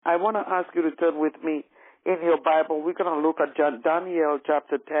I want to ask you to turn with me in your Bible. We're going to look at Daniel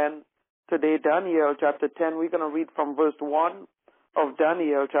chapter 10 today. Daniel chapter 10, we're going to read from verse 1 of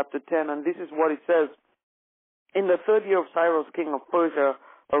Daniel chapter 10, and this is what it says. In the third year of Cyrus, king of Persia,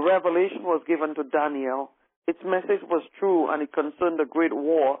 a revelation was given to Daniel. Its message was true, and it concerned a great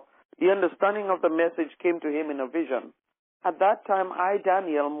war. The understanding of the message came to him in a vision. At that time, I,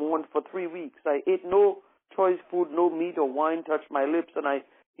 Daniel, mourned for 3 weeks. I ate no choice food, no meat or wine touched my lips, and I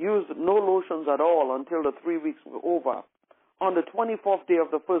used no lotions at all until the 3 weeks were over. On the 24th day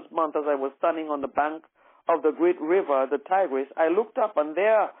of the first month, as I was standing on the bank of the great river, the Tigris, I looked up, and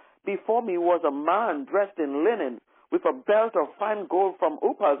there before me was a man dressed in linen, with a belt of fine gold from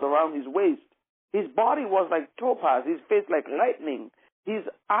Uphaz around his waist. His body was like topaz, his face like lightning, his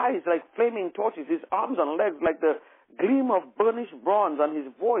eyes like flaming torches, his arms and legs like the gleam of burnished bronze, and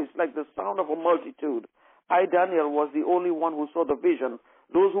his voice like the sound of a multitude. I, Daniel, was the only one who saw the vision.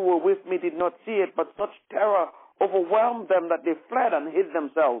 Those who were with me did not see it, but such terror overwhelmed them that they fled and hid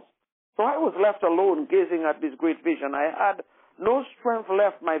themselves. So I was left alone, gazing at this great vision. I had no strength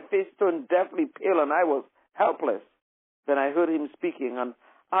left. My face turned deathly pale, and I was helpless. Then I heard him speaking, and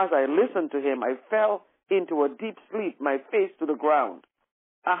as I listened to him, I fell into a deep sleep, my face to the ground.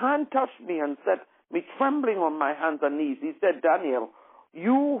 A hand touched me and set me trembling on my hands and knees. He said, Daniel,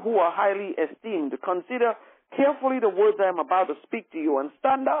 you who are highly esteemed, consider carefully the words I am about to speak to you, and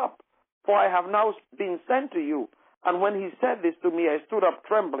stand up, for I have now been sent to you. And when he said this to me, I stood up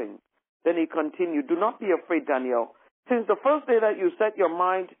trembling. Then he continued, do not be afraid, Daniel. Since the first day that you set your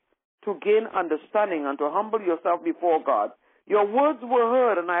mind to gain understanding and to humble yourself before God, your words were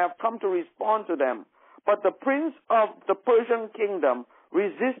heard, and I have come to respond to them. But the prince of the Persian kingdom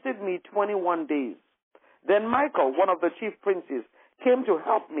resisted me 21 days. Then Michael, one of the chief princes, came to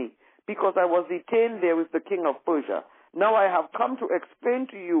help me, because I was detained there with the king of Persia. Now I have come to explain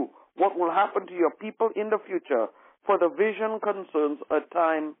to you what will happen to your people in the future, for the vision concerns a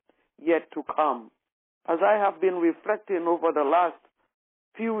time yet to come. As I have been reflecting over the last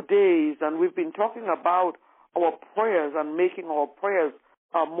few days, and we've been talking about our prayers and making our prayers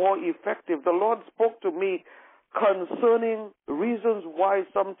more effective, the Lord spoke to me concerning reasons why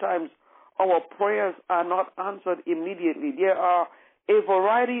sometimes our prayers are not answered immediately. There are a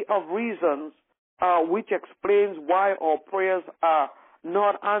variety of reasons which explains why our prayers are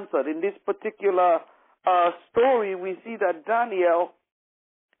not answered. In this particular story, we see that Daniel,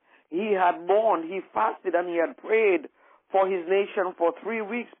 he had mourned, he fasted, and he had prayed for his nation for 3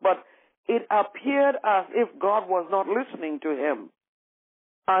 weeks, but it appeared as if God was not listening to him.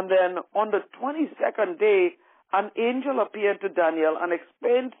 And then on the 22nd day, an angel appeared to Daniel and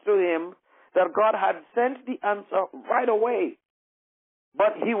explained to him that God had sent the answer right away.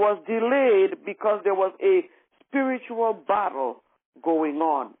 But he was delayed because there was a spiritual battle going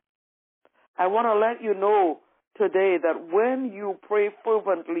on. I want to let you know today that when you pray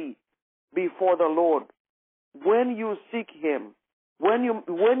fervently before the Lord, when you seek him, when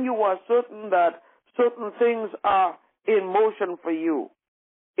you are certain that certain things are in motion for you,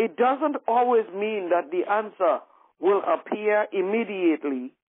 it doesn't always mean that the answer will appear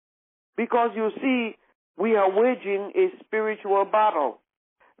immediately, because you see, we are waging a spiritual battle.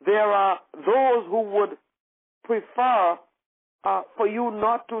 There are those who would prefer for you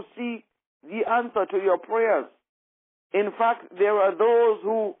not to see the answer to your prayers. In fact, there are those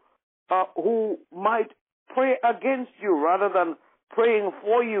who might pray against you rather than praying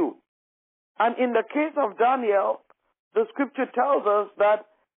for you. And in the case of Daniel, the scripture tells us that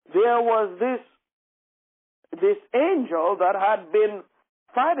there was this angel that had been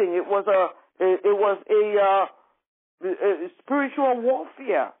fighting. It was a spiritual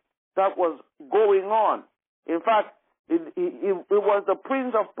warfare that was going on. In fact, it was the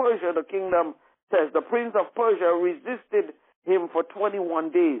prince of Persia, the kingdom says. The prince of Persia resisted him for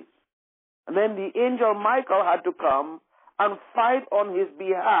 21 days. And then the angel Michael had to come and fight on his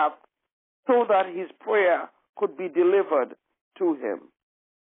behalf so that his prayer could be delivered to him.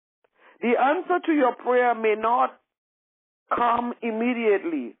 The answer to your prayer may not come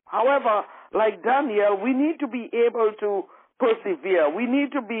immediately. However, like Daniel, we need to be able to persevere. We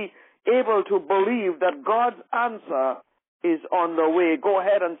need to be able to believe that God's answer is on the way. Go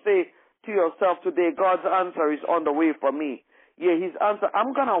ahead and say to yourself today, God's answer is on the way for me. Yeah, his answer,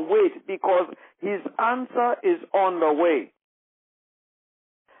 I'm going to wait because his answer is on the way.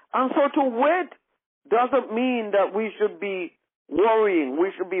 And so to wait doesn't mean that we should be worrying.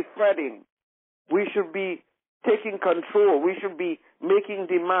 We should be fretting. We should be taking control. We should be making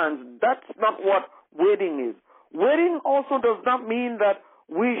demands. That's not what waiting is. Waiting also does not mean that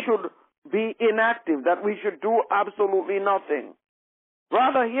we should be inactive, that we should do absolutely nothing.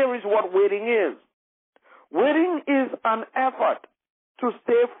 Rather, here is what waiting is. Waiting is an effort to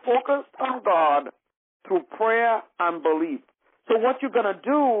stay focused on God through prayer and belief. So what you're going to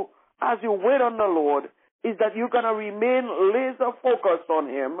do as you wait on the Lord is that you're going to remain laser focused on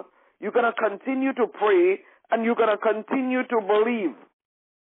Him. You're going to continue to pray, and you're going to continue to believe.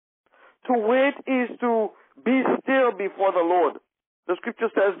 To wait is to be still before the Lord. The scripture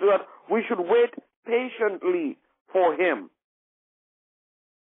says that we should wait patiently for Him.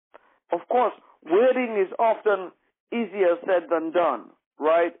 Of course, waiting is often easier said than done,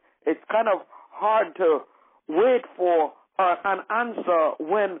 right? It's kind of hard to wait for an answer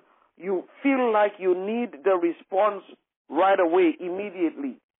when you feel like you need the response right away,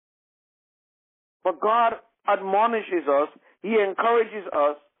 immediately. But God admonishes us, He encourages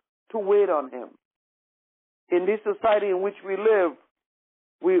us to wait on Him. In this society in which we live,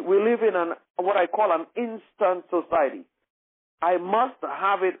 we live in what I call an instant society. I must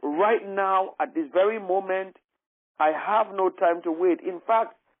have it right now at this very moment. I have no time to wait. In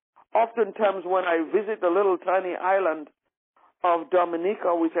fact, oftentimes when I visit the little tiny island of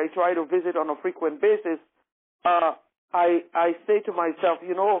Dominica, which I try to visit on a frequent basis, I say to myself,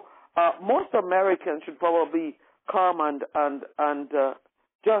 most Americans should probably come and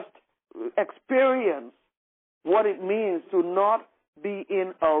just experience what it means to not be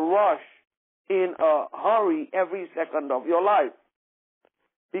in a rush, in a hurry every second of your life.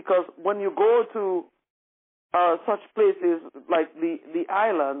 Because when you go to such places like the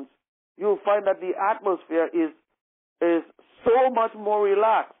islands, you'll find that the atmosphere is so much more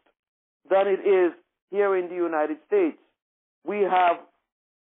relaxed than it is here in the United States. We have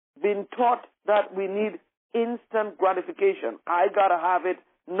been taught that we need instant gratification. I gotta have it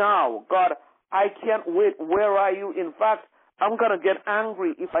now. God, I can't wait. Where are you? In fact, I'm gonna get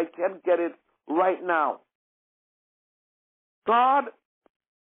angry if I can't get it right now. God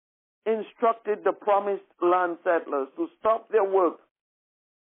instructed the promised land settlers to stop their work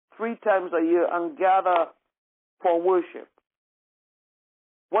 3 times a year and gather for worship.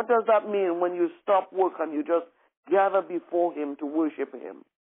 What does that mean when you stop work and you just gather before Him to worship Him?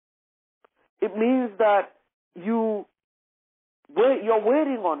 It means that you're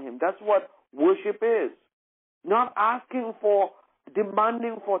waiting on Him. That's what worship is. Not asking for,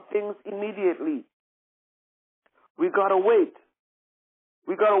 demanding for things immediately. We gotta wait.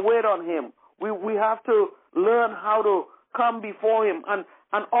 We gotta wait on Him. We have to learn how to come before Him. And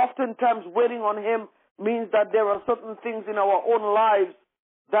oftentimes waiting on Him means that there are certain things in our own lives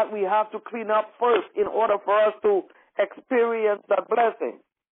that we have to clean up first in order for us to experience that blessing.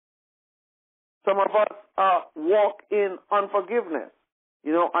 Some of us walk in unforgiveness,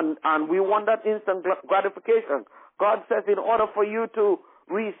 and we want that instant gratification. God says in order for you to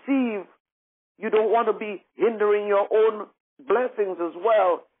receive, you don't want to be hindering your own blessings as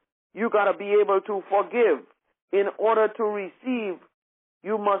well. You got to be able to forgive. In order to receive,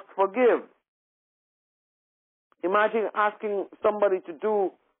 you must forgive. Imagine asking somebody to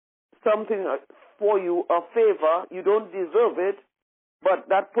do something for you, a favor. You don't deserve it, but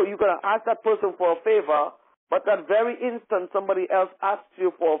you're going to ask that person for a favor, but that very instant somebody else asks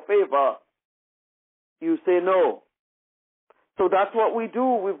you for a favor, you say no. So that's what we do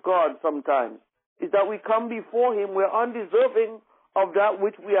with God sometimes, is that we come before Him, we're undeserving of that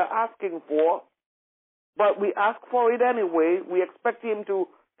which we are asking for, but we ask for it anyway. We expect Him to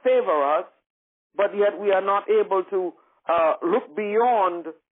favor us, but yet we are not able to look beyond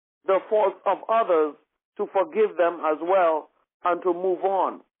the faults of others to forgive them as well and to move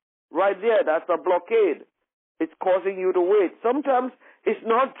on. Right there, that's a blockade. It's causing you to wait. Sometimes it's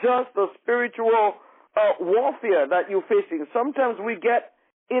not just the spiritual warfare that you're facing. Sometimes we get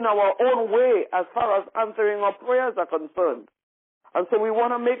in our own way as far as answering our prayers are concerned. And so we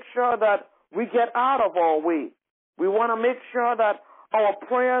want to make sure that we get out of our way. We want to make sure that our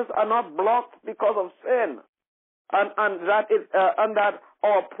prayers are not blocked because of sin, and that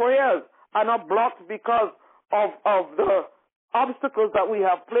our prayers are not blocked because of the obstacles that we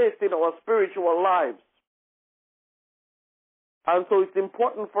have placed in our spiritual lives. And so it's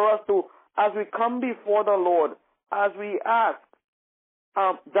important for us to, as we come before the Lord, as we ask,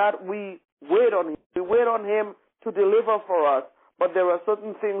 that we wait on Him. We wait on Him to deliver for us, but there are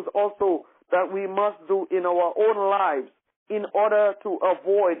certain things also that we must do in our own lives in order to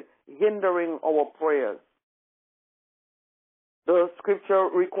avoid hindering our prayers. The scripture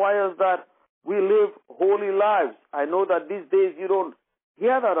requires that we live holy lives. I know that these days you don't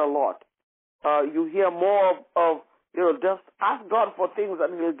hear that a lot. You hear more of just ask God for things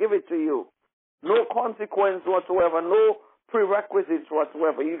and He'll give it to you. No consequence whatsoever, no prerequisites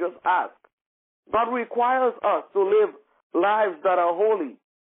whatsoever. You just ask. God requires us to live lives that are holy.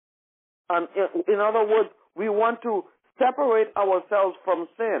 And in other words, we want to separate ourselves from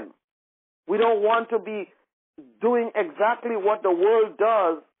sin. We don't want to be doing exactly what the world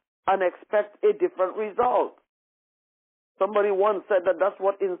does and expect a different result. Somebody once said that that's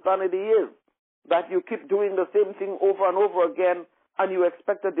what insanity is, that you keep doing the same thing over and over again and you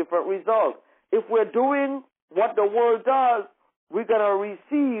expect a different result. If we're doing what the world does, we're going to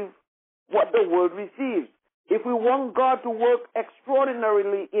receive what the world receives. If we want God to work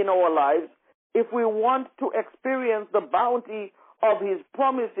extraordinarily in our lives, if we want to experience the bounty of His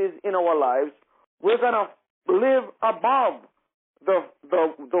promises in our lives, we're going to live above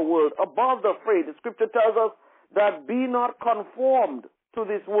the world, above the fray. The scripture tells us that be not conformed to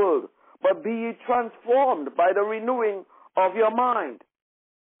this world, but be ye transformed by the renewing of your mind.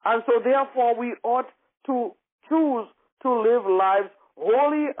 And so therefore we ought to choose to live lives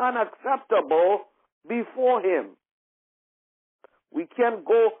holy and acceptable before Him. We can't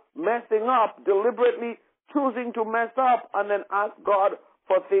go messing up, deliberately choosing to mess up and then ask God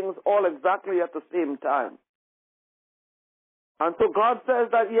for things all exactly at the same time. And so God says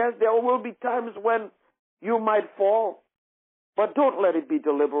that yes, there will be times when you might fall, but don't let it be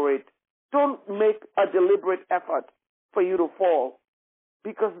deliberate. Don't make a deliberate effort for you to fall,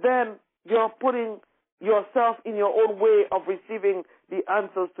 because then you're putting yourself in your own way of receiving the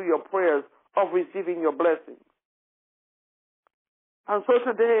answers to your prayers, of receiving your blessings. And so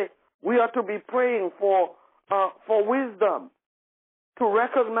today, we are to be praying for wisdom, to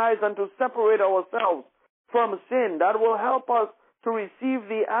recognize and to separate ourselves from sin. That will help us to receive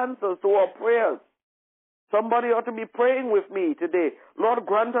the answers to our prayers. Somebody ought to be praying with me today. Lord,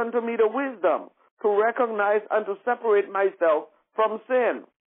 grant unto me the wisdom to recognize and to separate myself from sin.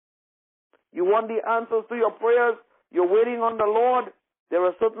 You want the answers to your prayers? You're waiting on the Lord? There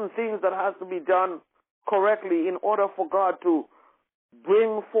are certain things that has to be done correctly in order for God to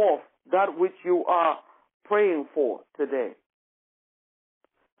bring forth that which you are praying for today.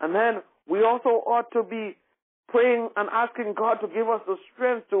 And then we also ought to be praying and asking God to give us the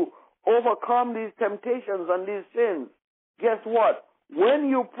strength to overcome these temptations and these sins. Guess what? When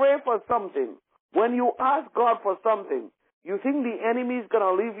you pray for something, when you ask God for something, you think the enemy is going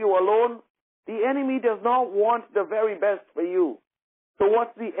to leave you alone? The enemy does not want the very best for you. So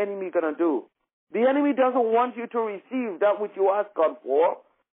what's the enemy going to do? The enemy doesn't want you to receive that which you ask God for.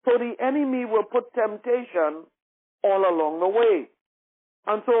 So the enemy will put temptation all along the way.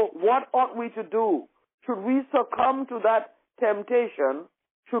 And so what ought we to do? Should we succumb to that temptation?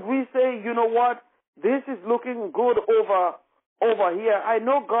 Should we say, you know what, this is looking good over here. I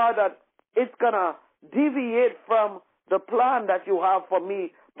know, God, that it's going to deviate from the plan that you have for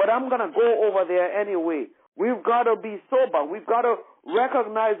me, but I'm going to go over there anyway. We've got to be sober. We've got to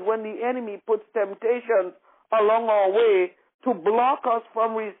recognize when the enemy puts temptations along our way to block us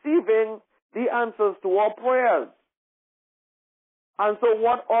from receiving the answers to our prayers. And so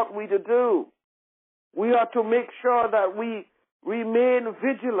what ought we to do? We ought to make sure that we remain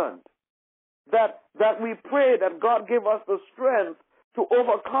vigilant, that we pray that God give us the strength to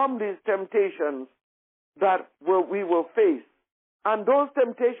overcome these temptations that we will face. And those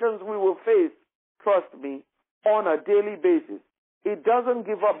temptations we will face, trust me, on a daily basis. It doesn't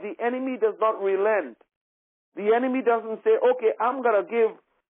give up. The enemy does not relent. The enemy doesn't say, okay, I'm going to give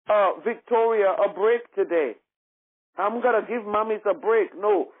Victoria a break today. I'm going to give Mamis a break.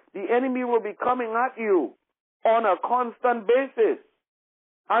 No, the enemy will be coming at you on a constant basis.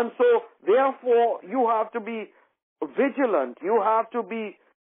 And so, therefore, you have to be vigilant. You have to be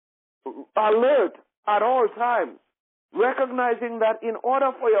alert at all times, recognizing that in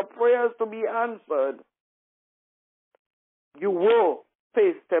order for your prayers to be answered, you will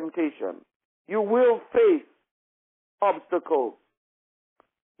face temptation. You will face obstacles.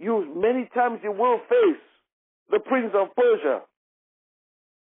 Many times you will face the Prince of Persia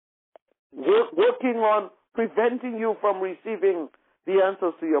working on preventing you from receiving the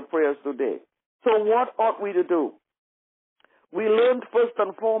answers to your prayers today. So what ought we to do? We learned first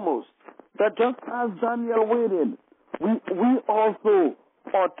and foremost that just as Daniel waited, we also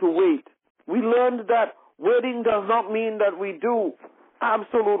ought to wait. We learned that waiting does not mean that we do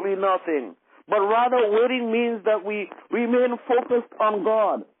absolutely nothing, but rather waiting means that we remain focused on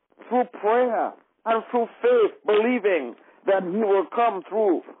God through prayer and through faith, believing that He will come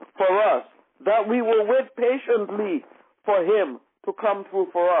through for us, that we will wait patiently for Him to come through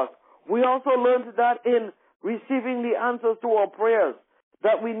for us. We also learned that in receiving the answers to our prayers,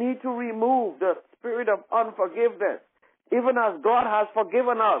 that we need to remove the spirit of unforgiveness. Even as God has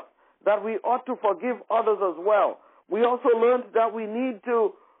forgiven us, that we ought to forgive others as well. We also learned that we need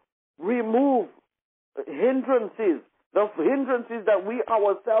to remove hindrances the hindrances that we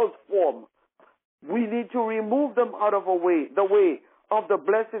ourselves form, we need to remove them out of the way of the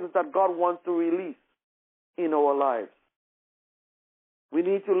blessings that God wants to release in our lives. We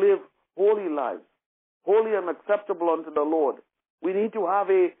need to live holy lives, holy and acceptable unto the Lord. We need to have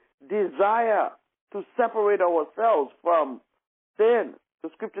a desire to separate ourselves from sin. The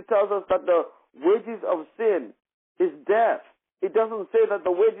scripture tells us that the wages of sin is death. It doesn't say that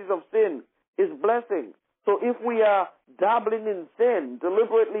the wages of sin is blessing. So if we are dabbling in sin,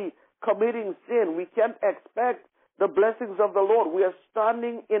 deliberately committing sin, we can't expect the blessings of the Lord. We are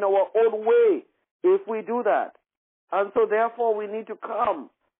standing in our own way if we do that. And so therefore we need to come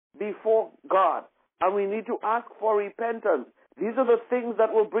before God and we need to ask for repentance. These are the things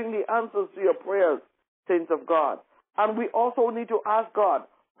that will bring the answers to your prayers, saints of God. And we also need to ask God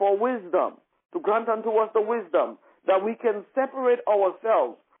for wisdom, to grant unto us the wisdom that we can separate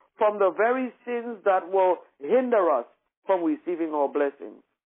ourselves from the very sins that will hinder us from receiving our blessings.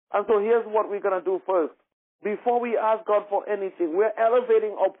 And so here's what we're going to do first. Before we ask God for anything, we're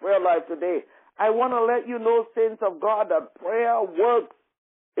elevating our prayer life today. I want to let you know, saints of God, that prayer works.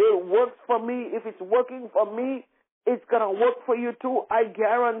 It works for me. If it's working for me, it's going to work for you too. I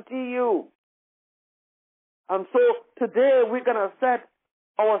guarantee you. And so today we're going to set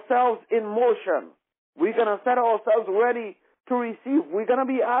ourselves in motion. We're going to set ourselves ready to receive. We're going to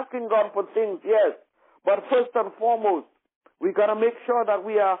be asking God for things, yes. But first and foremost, we're going to make sure that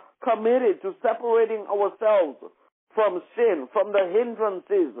we are committed to separating ourselves from sin, from the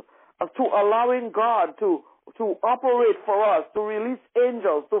hindrances, to allowing God to operate for us, to release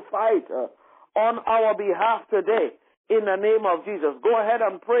angels to fight on our behalf today in the name of Jesus. Go ahead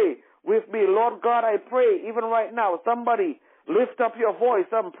and pray with me. Lord God, I pray even right now, somebody lift up your voice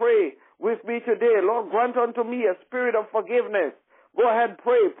and pray with me today. Lord, grant unto me a spirit of forgiveness. Go ahead,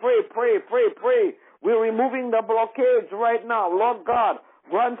 pray, pray, pray, pray, pray. We're removing the blockades right now. Lord God,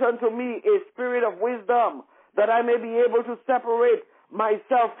 grant unto me a spirit of wisdom that I may be able to separate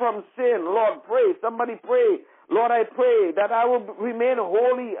myself from sin. Lord, pray. Somebody pray. Lord, I pray that I will remain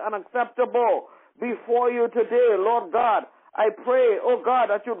holy and acceptable before you today. Lord God, I pray, oh God,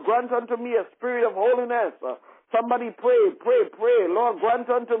 that you grant unto me a spirit of holiness. Somebody pray, pray, pray. Lord, grant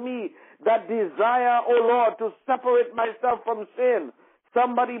unto me that desire, oh Lord, to separate myself from sin.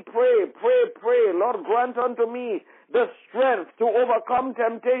 Somebody pray, pray, pray. Lord, grant unto me the strength to overcome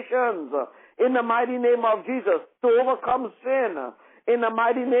temptations in the mighty name of Jesus, to overcome sin in the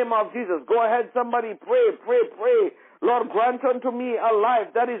mighty name of Jesus. Go ahead, somebody pray, pray, pray. Lord, grant unto me a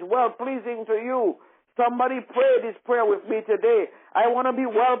life that is well-pleasing to you. Somebody pray this prayer with me today. I want to be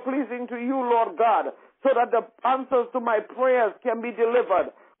well-pleasing to you, Lord God, so that the answers to my prayers can be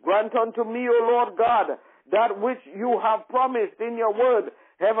delivered. Grant unto me, O Lord God, that which you have promised in your word,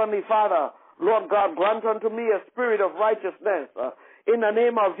 Heavenly Father. Lord God, grant unto me a spirit of righteousness in the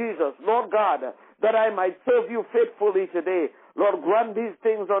name of Jesus. Lord God, that I might serve you faithfully today. Lord, grant these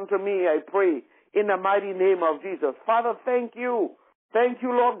things unto me, I pray, in the mighty name of Jesus. Father, thank you. Thank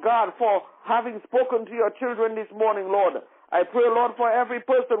you, Lord God, for having spoken to your children this morning, Lord. I pray, Lord, for every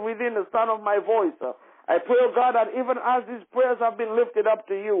person within the sound of my voice. I pray, God, that even as these prayers have been lifted up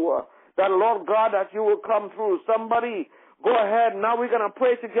to you, that, Lord God, that you will come through. Somebody, go ahead. Now we're going to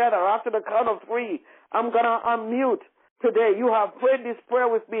pray together. After the count of 3, I'm going to unmute today. You have prayed this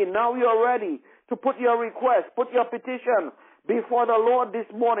prayer with me. Now you're ready to put your request, put your petition before the Lord this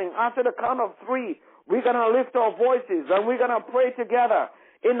morning. After the count of 3, we're going to lift our voices and we're going to pray together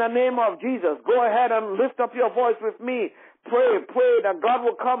in the name of Jesus. Go ahead and lift up your voice with me. Pray, pray that God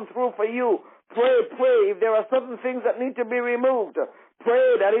will come through for you. Pray, pray. If there are certain things that need to be removed,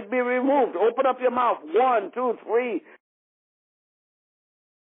 pray that it be removed. Open up your mouth. 1, 2, 3.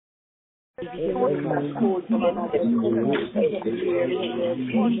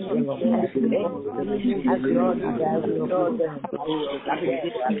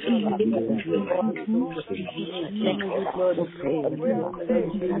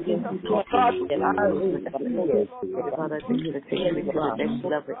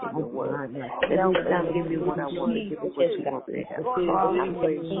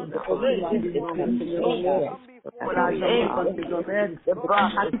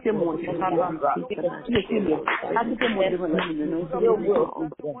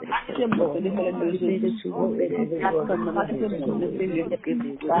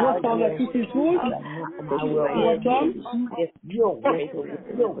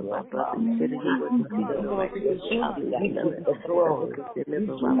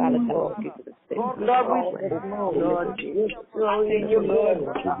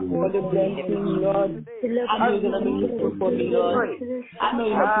 As God, gonna make it good for me, Lord. I know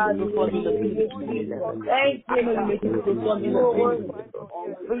you make it good for me, Lord. Thank I know you make it good for me, Lord.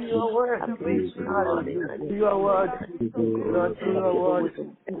 for your word. To your word, Lord, to your word.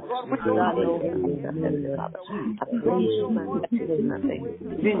 God knows. I praise you, man. Nothing.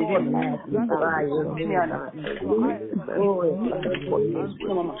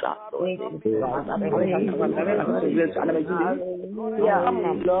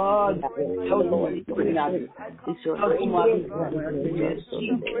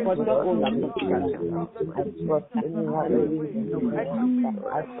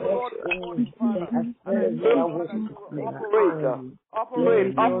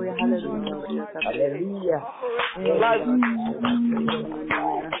 Hallelujah.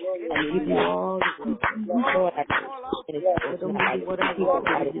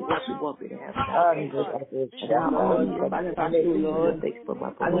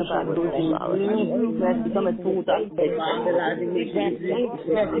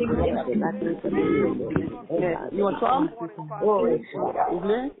 You want some?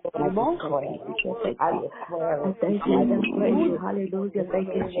 Thank you. Hallelujah. Thank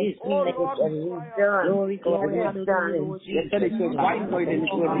you, Jesus. Glory, glory, hallelujah, Lord Jesus.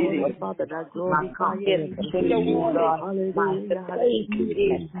 Father, that glory, hallelujah,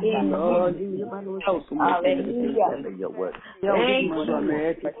 hallelujah, my Lord, hallelujah, your word. Thank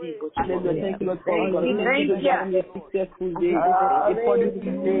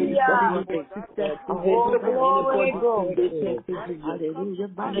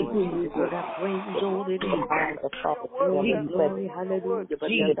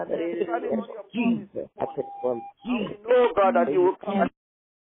you, Jesus. Oh God, that you will come.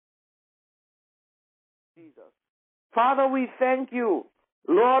 Jesus. Father, we thank you.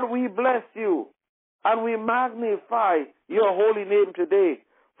 Lord, we bless you. And we magnify your holy name today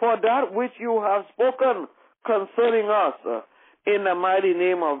for that which you have spoken concerning us in the mighty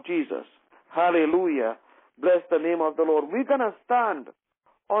name of Jesus. Hallelujah. Bless the name of the Lord. We're going to stand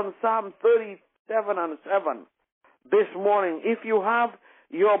on Psalm 37 and 7 this morning. If you have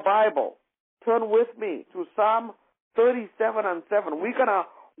your Bible, turn with me to Psalm 37 and 7. We're going to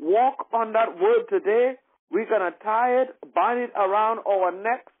walk on that word today. We're going to tie it, bind it around our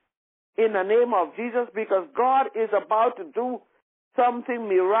necks in the name of Jesus, because God is about to do something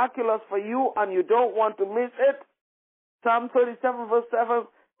miraculous for you and you don't want to miss it. Psalm 37 verse 7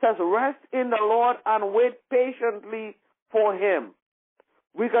 says, rest in the Lord and wait patiently for him.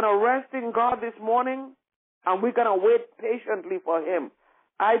 We're going to rest in God this morning and we're going to wait patiently for him.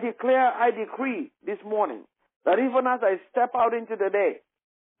 I declare, I decree this morning that even as I step out into the day,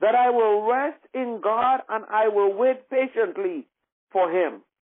 that I will rest in God and I will wait patiently for him.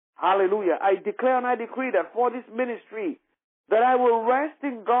 Hallelujah. I declare and I decree that for this ministry, that I will rest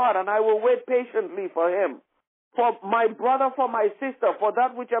in God and I will wait patiently for him. For my brother, for my sister, for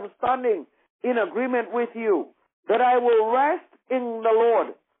that which I'm standing in agreement with you, that I will rest in the Lord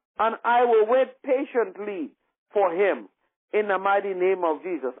and I will wait patiently for him in the mighty name of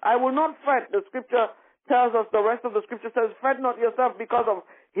Jesus. I will not fret. The scripture tells us, the rest of the scripture says, fret not yourself because of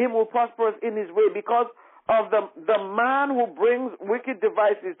him who prospers in his way, because of the man who brings wicked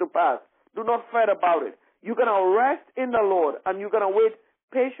devices to pass. Do not fret about it. You're going to rest in the Lord and you're going to wait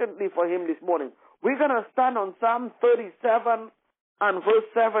patiently for him this morning. We're going to stand on Psalm 37 and verse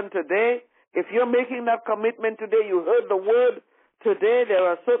 7 today. If you're making that commitment today, you heard the word today. There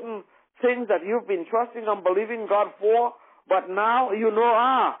are certain things that you've been trusting and believing God for, but now you know,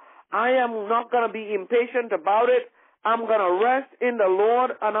 I am not going to be impatient about it. I'm going to rest in the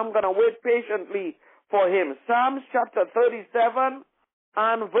Lord and I'm going to wait patiently for him. Psalms chapter 37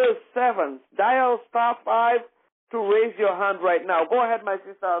 and verse 7. Dial *5 to raise your hand right now. Go ahead, my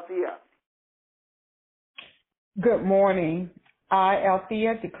sister Althea. Good morning. I,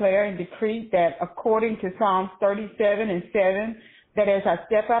 Althea, declare and decree that according to Psalms 37 and 7, that as I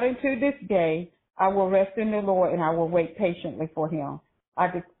step out into this day, I will rest in the Lord and I will wait patiently for him.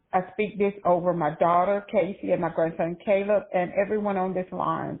 I speak this over my daughter, Casey, and my grandson, Caleb, and everyone on this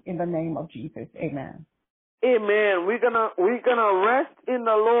line in the name of Jesus. Amen. Amen. We're gonna rest in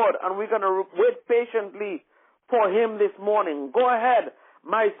the Lord and we're gonna wait patiently for him this morning. Go ahead,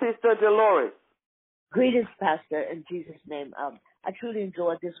 my sister Dolores. Greetings, Pastor, in Jesus' name. I truly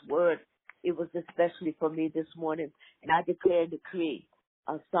enjoyed this word. It was especially for me this morning, and I declare and decree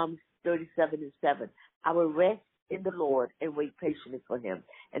Psalms 37 and 7. I will rest in the Lord and wait patiently for him.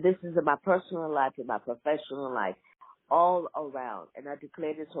 And this is in my personal life, in my professional life, all around. And I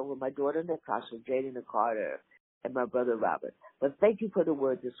declare this over my daughter Natasha, Jaden Carter, and my brother Robert. But thank you for the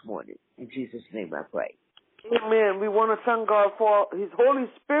word this morning. In Jesus' name I pray. Amen. We want to thank God for his Holy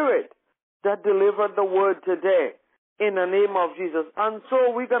Spirit that delivered the word today in the name of Jesus. And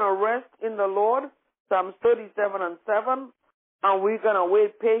so we're going to rest in the Lord, Psalms 37 and 7, and we're going to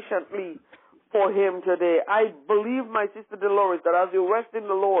wait patiently for him today. I believe, my sister Dolores, that as you rest in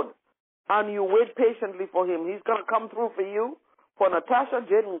the Lord and you wait patiently for him, he's going to come through for you, for Natasha,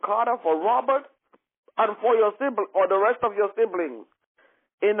 Jaden Carter, for Robert, and for your sibling, or the rest of your siblings,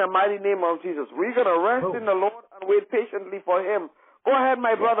 in the mighty name of Jesus. We're going to rest in the Lord and wait patiently for him. Go ahead,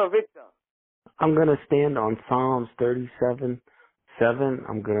 my brother Victor. I'm going to stand on Psalms 37:7.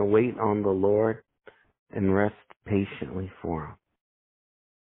 I'm going to wait on the Lord and rest patiently for him.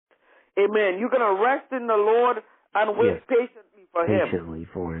 Amen. You're going to rest in the Lord and wait patiently for him. Patiently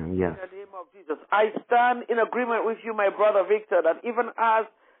for him, yes. In the name of Jesus. I stand in agreement with you, my brother Victor, that even as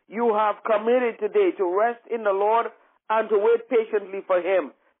you have committed today to rest in the Lord and to wait patiently for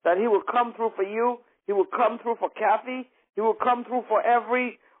him, that he will come through for you, he will come through for Kathy, he will come through for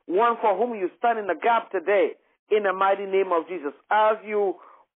every one for whom you stand in the gap today, in the mighty name of Jesus. As you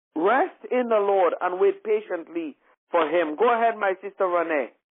rest in the Lord and wait patiently for him. Go ahead, my sister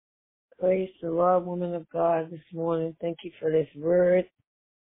Renee. Praise the Lord, woman of God, this morning. Thank you for this word.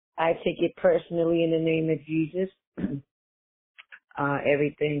 I take it personally in the name of Jesus.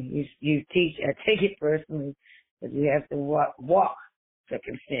 Everything you teach, I take it personally, but you have to walk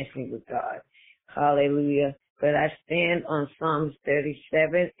circumstantially with God. Hallelujah. But I stand on Psalms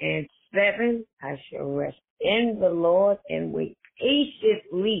 37:7. I shall rest in the Lord and wait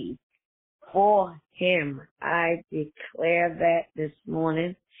patiently for him. I declare that this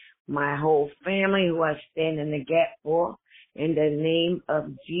morning. My whole family, who I stand in the gap for, in the name of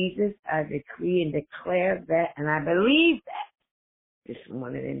Jesus, I decree and declare that, and I believe that this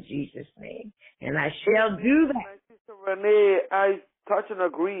morning in Jesus' name. And I shall do that. My sister Renee, I touch and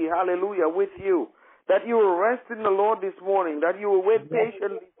agree, hallelujah, with you, that you will rest in the Lord this morning, that you will wait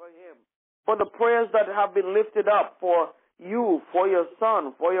patiently for him, for the prayers that have been lifted up for you, for your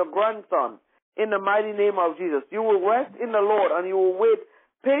son, for your grandson, in the mighty name of Jesus. You will rest in the Lord and you will wait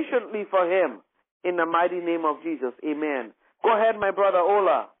patiently for him, in the mighty name of Jesus. Amen. Go ahead, my brother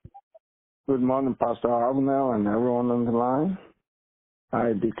Ola. Good morning, Pastor Abner and everyone on the line.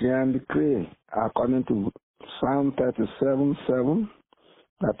 I declare and decree, according to Psalm 37:7,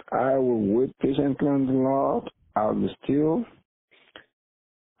 that I will wait patiently on the Lord. I will be still.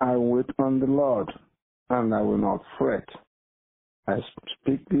 I wait on the Lord, and I will not fret. I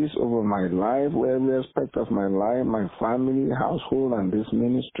speak this over my life, every aspect of my life, my family, household, and this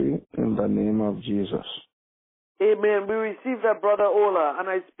ministry, in the name of Jesus. Amen. We receive that, brother Ola, and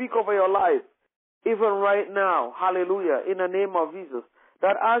I speak over your life, even right now, hallelujah, in the name of Jesus,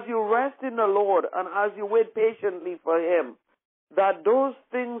 that as you rest in the Lord and as you wait patiently for him, that those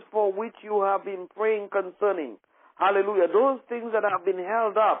things for which you have been praying concerning, hallelujah, those things that have been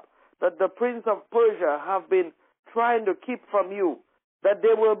held up, that the Prince of Persia have been trying to keep from you, that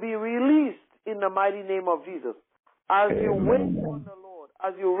they will be released in the mighty name of Jesus. As you wait on the Lord,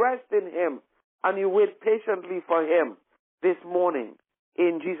 as you rest in him, and you wait patiently for him this morning,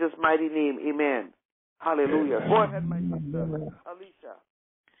 in Jesus' mighty name, amen. Hallelujah. Go ahead, my sister, Alicia.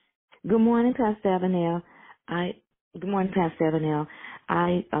 Good morning, Pastor Avenel. Good morning, Pastor Avenel.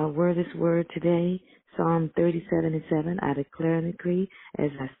 I wear this word today, Psalm 37:7. I declare and decree,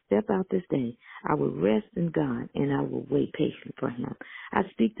 as I step out this day, I will rest in God and I will wait patiently for him. I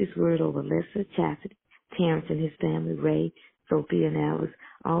speak this word over Lester, Chastity, Terrence and his family, Ray, Sophia and Alice,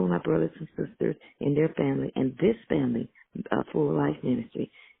 all of my brothers and sisters and their family, and this family, Full Life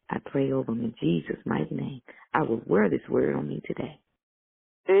Ministry. I pray over them in Jesus' mighty name. I will wear this word on me today.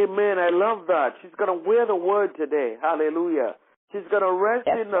 Amen. I love that. She's going to wear the word today. Hallelujah. She's going to rest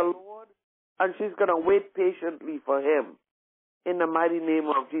in the Lord and she's going to wait patiently for him in the mighty name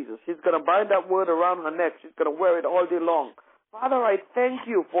of Jesus. She's going to bind that word around her neck. She's going to wear it all day long. Father, I thank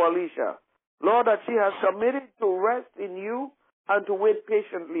you for Alicia. Lord, that she has committed to rest in you and to wait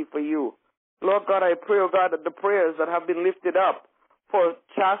patiently for you. Lord God, I pray, oh God, that the prayers that have been lifted up for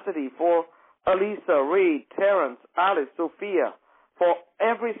Chastity, for Elisa, Ray, Terrence, Alice, Sophia, for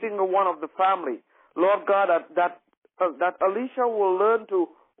every single one of the family, Lord God, that Alicia will learn to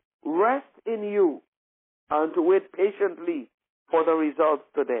rest in you and to wait patiently for the results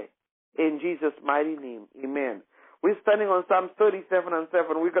today. In Jesus' mighty name, amen. We're standing on Psalms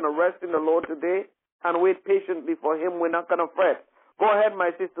 37:7. We're going to rest in the Lord today and wait patiently for him. We're not going to fret. Go ahead, my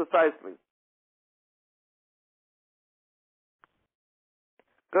sister Sisley.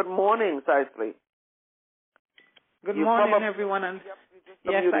 Good morning, Sisley. Good morning, everyone. And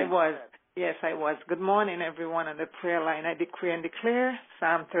yes, I was. Yes, I was. Good morning, everyone on the prayer line. I decree and declare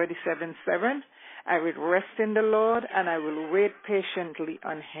Psalm 37:7. I will rest in the Lord and I will wait patiently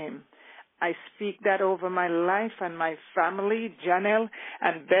on him. I speak that over my life and my family, Janelle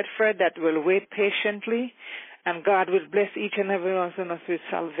and Bedford, that will wait patiently. And God will bless each and every one of us with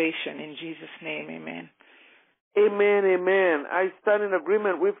salvation. In Jesus' name, amen. Amen, amen. I stand in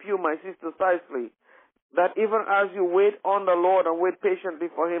agreement with you, my sister Sisley, that even as you wait on the Lord and wait patiently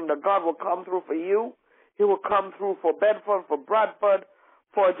for Him, that God will come through for you. He will come through for Bedford, for Bradford,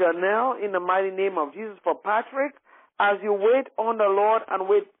 for Janelle, in the mighty name of Jesus, for Patrick. As you wait on the Lord and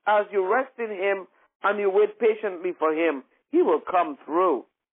wait, as you rest in Him and you wait patiently for Him, He will come through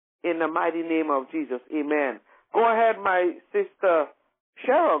in the mighty name of Jesus. Amen. Go ahead, my sister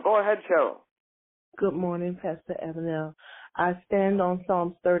Cheryl. Go ahead, Cheryl. Good morning, Pastor Avenel. I stand on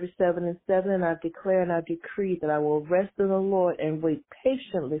Psalms 37 and 7, and I declare and I decree that I will rest in the Lord and wait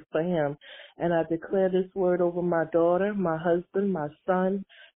patiently for Him. And I declare this word over my daughter, my husband, my son,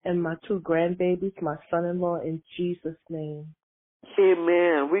 and my 2 grandbabies, my son-in-law, in Jesus' name.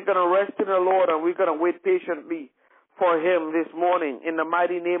 Amen. We're going to rest in the Lord and we're going to wait patiently for Him this morning in the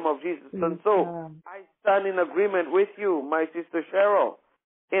mighty name of Jesus. And so I stand in agreement with you, my sister Cheryl,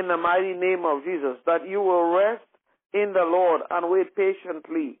 in the mighty name of Jesus, that you will rest in the Lord and wait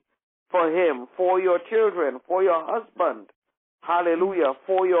patiently for Him, for your children, for your husband, hallelujah,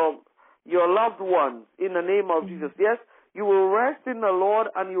 for your loved ones, in the name of Jesus. Yes, you will rest in the Lord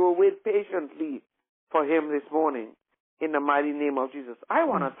and you will wait patiently for Him this morning, in the mighty name of Jesus. I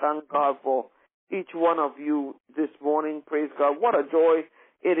want to thank God for each one of you this morning. Praise God. What a joy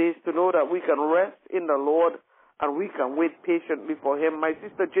it is to know that we can rest in the Lord and we can wait patiently for Him. My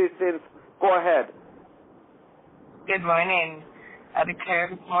sister Jason, go ahead. Good morning. I declare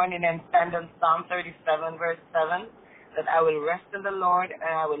this morning and stand on Psalm 37, verse 7, that I will rest in the Lord and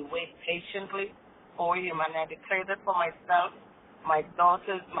I will wait patiently for Him. And I declare that for myself, my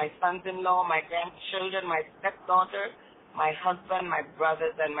daughters, my sons-in-law, my grandchildren, my stepdaughter, my husband, my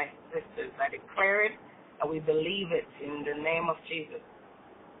brothers, and my sisters. I declare it and we believe it in the name of Jesus.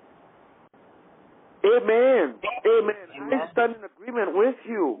 Amen. Amen. I stand in agreement with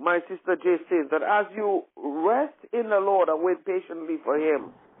you, my sister Jason, that as you rest in the Lord and wait patiently for Him,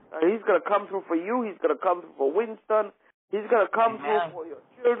 He's going to come through for you. He's going to come through for Winston. He's going to come through for your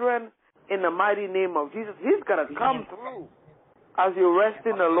children in the mighty name of Jesus. He's going to come through as you rest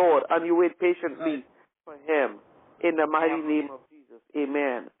in the Lord and you wait patiently for Him in the mighty name of Jesus.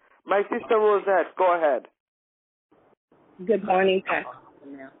 Amen. My sister Rosette, go ahead. Good morning, Pastor.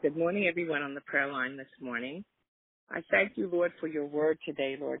 Good morning, everyone on the prayer line this morning. I thank you, Lord, for your word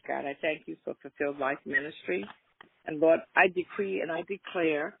today, Lord God. I thank you for Fulfilled Life Ministry. And, Lord, I decree and I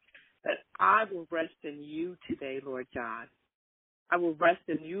declare that I will rest in you today, Lord God. I will rest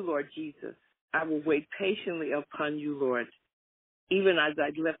in you, Lord Jesus. I will wait patiently upon you, Lord, even as I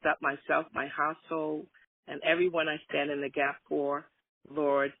lift up myself, my household, and everyone I stand in the gap for,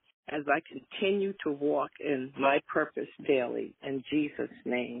 Lord, as I continue to walk in my purpose daily. In Jesus'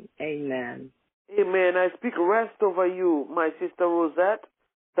 name, amen. Amen. I speak rest over you, my sister Rosette,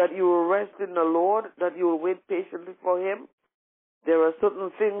 that you will rest in the Lord, that you will wait patiently for Him. There are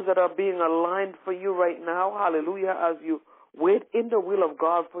certain things that are being aligned for you right now, hallelujah, as you wait in the will of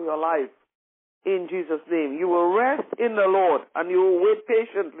God for your life. In Jesus' name, you will rest in the Lord and you will wait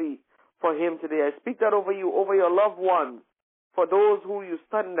patiently for Him today. I speak that over you, over your loved ones, for those who you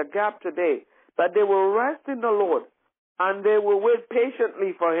stand in the gap today, that they will rest in the Lord and they will wait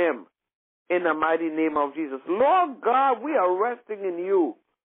patiently for Him in the mighty name of Jesus. Lord God, we are resting in you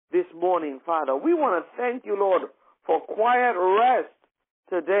this morning, Father. We want to thank you, Lord, for quiet rest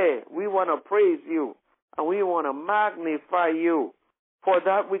today. We want to praise you and we want to magnify you for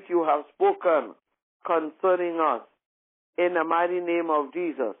that which you have spoken concerning us in the mighty name of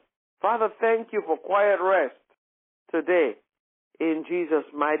Jesus. Father, thank you for quiet rest today. In Jesus'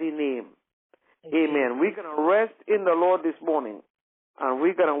 mighty name. Amen. We're going to rest in the Lord this morning, and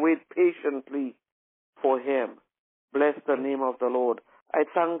we're going to wait patiently for Him. Bless the name of the Lord. I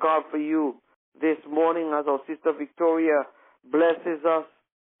thank God for you this morning as our sister Victoria blesses us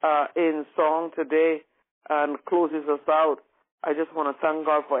in song today and closes us out. I just want to thank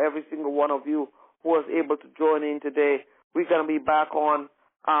God for every single one of you who was able to join in today. We're going to be back on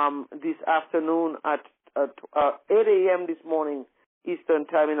this afternoon at 8 a.m. this morning Eastern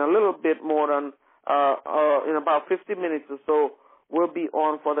Time, in a little bit more than in about 50 minutes or so. We'll be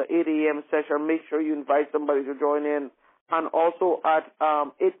on for the 8 a.m. session. Make sure you invite somebody to join in. And also at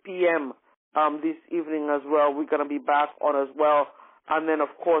 8 p.m. This evening as well, we're going to be back on as well. And then, of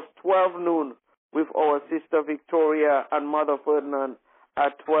course, 12 noon with our sister Victoria and Mother Ferdinand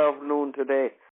at 12 noon today.